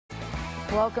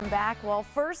Welcome back. Well,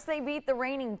 first they beat the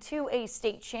reigning 2A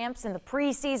state champs in the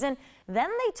preseason. Then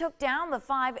they took down the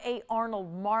 5A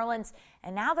Arnold Marlins,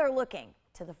 and now they're looking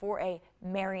to the 4A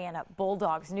Marietta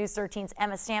Bulldogs. News 13's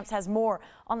Emma Stamps has more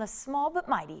on the small but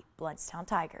mighty Blountstown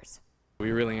Tigers.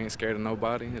 We really ain't scared of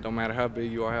nobody. It don't matter how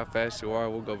big you are, how fast you are,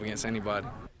 we'll go up against anybody.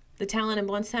 The talent in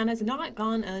Blountstown has not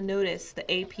gone unnoticed.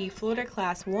 The AP Florida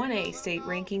Class 1A state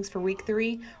rankings for Week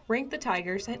 3 ranked the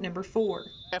Tigers at number 4.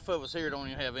 Half of us here don't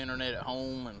even have internet at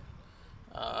home,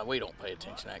 and we don't pay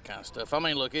attention to that kind of stuff. I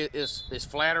mean, look, it's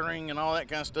flattering and all that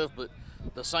kind of stuff, but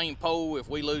the same poll, if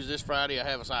we lose this Friday, I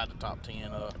have us out of the top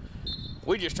 10.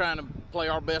 We're just trying to play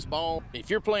our best ball.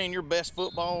 If you're playing your best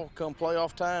football come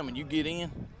playoff time and you get in,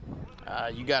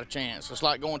 you got a chance. It's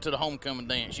like going to the homecoming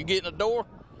dance. You get in the door,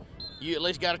 you at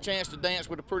least got a chance to dance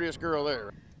with the prettiest girl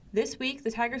there. This week, the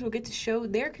Tigers will get to show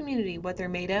their community what they're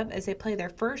made of as they play their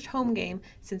first home game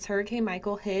since Hurricane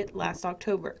Michael hit last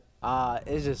October.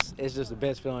 It's just the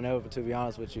best feeling ever, to be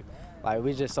honest with you. Like,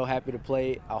 we're just so happy to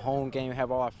play a home game, have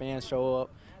all our fans show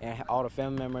up, and all the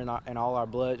family members and all our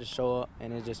blood just show up,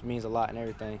 and it just means a lot and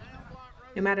everything.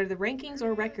 No matter the rankings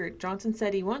or record, Johnson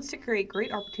said he wants to create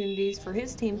great opportunities for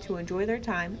his team to enjoy their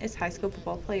time as high school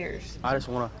football players. I just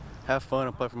want to have fun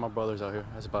and play for my brothers out here.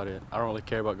 That's about it. I don't really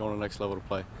care about going to the next level to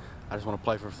play. I just want to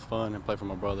play for fun and play for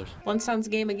my brothers. Blountstown's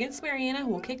game against Marietta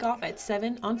will kick off at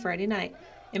 7 on Friday night.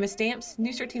 Emma Stamps,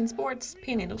 News 13 Sports,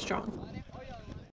 Panhandle Strong.